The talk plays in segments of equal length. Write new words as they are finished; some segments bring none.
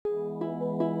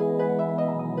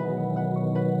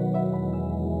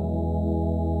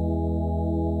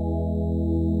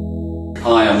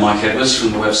Hi, I'm Mike Edwards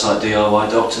from the website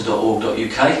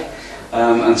diydoctor.org.uk,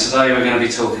 and today we're going to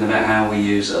be talking about how we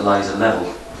use a laser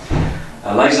level.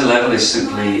 A laser level is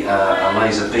simply a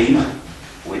laser beam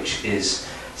which is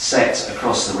set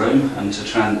across the room, and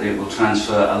it will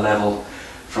transfer a level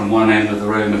from one end of the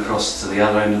room across to the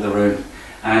other end of the room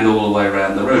and all the way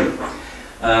around the room.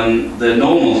 The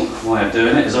normal way of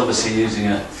doing it is obviously using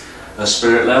a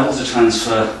spirit level to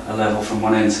transfer a level from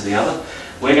one end to the other.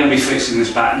 We're going to be fixing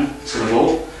this batten to the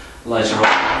wall later on,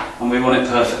 and we want it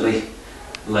perfectly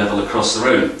level across the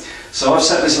room. So I've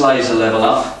set this laser level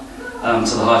up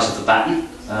to the height of the batten.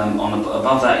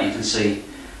 Above that you can see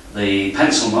the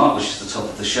pencil mark, which is the top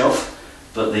of the shelf,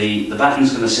 but the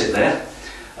batten's going to sit there,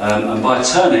 and by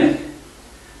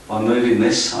moving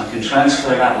this, I can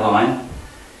transfer that line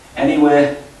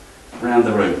anywhere around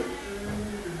the room.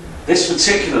 This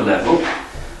particular level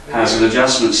has an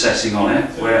adjustment setting on it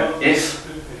where if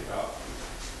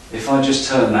I just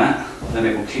turn that, then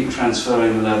it will keep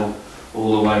transferring the level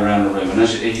all the way around the room. And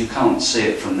as you can't see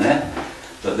it from there,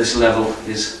 but this level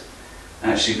is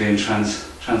actually being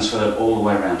transferred all the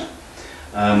way around.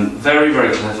 Very,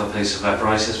 very clever piece of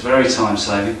apparatus, very time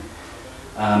saving,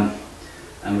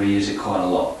 and we use it quite a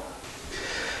lot.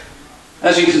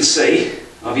 As you can see,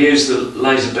 I've used the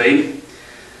laser beam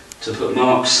to put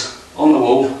marks on the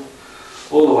wall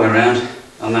all the way around,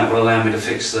 and that will allow me to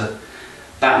fix the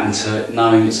batten to it,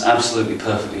 knowing it's absolutely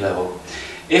perfectly level.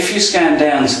 If you scan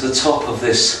down to the top of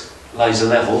this laser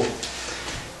level,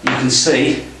 you can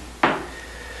see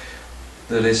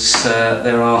that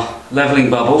there are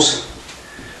levelling bubbles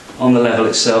on the level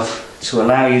itself to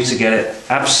allow you to get it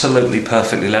absolutely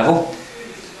perfectly level,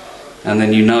 and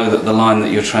then you know that the line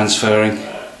that you're transferring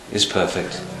is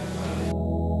perfect.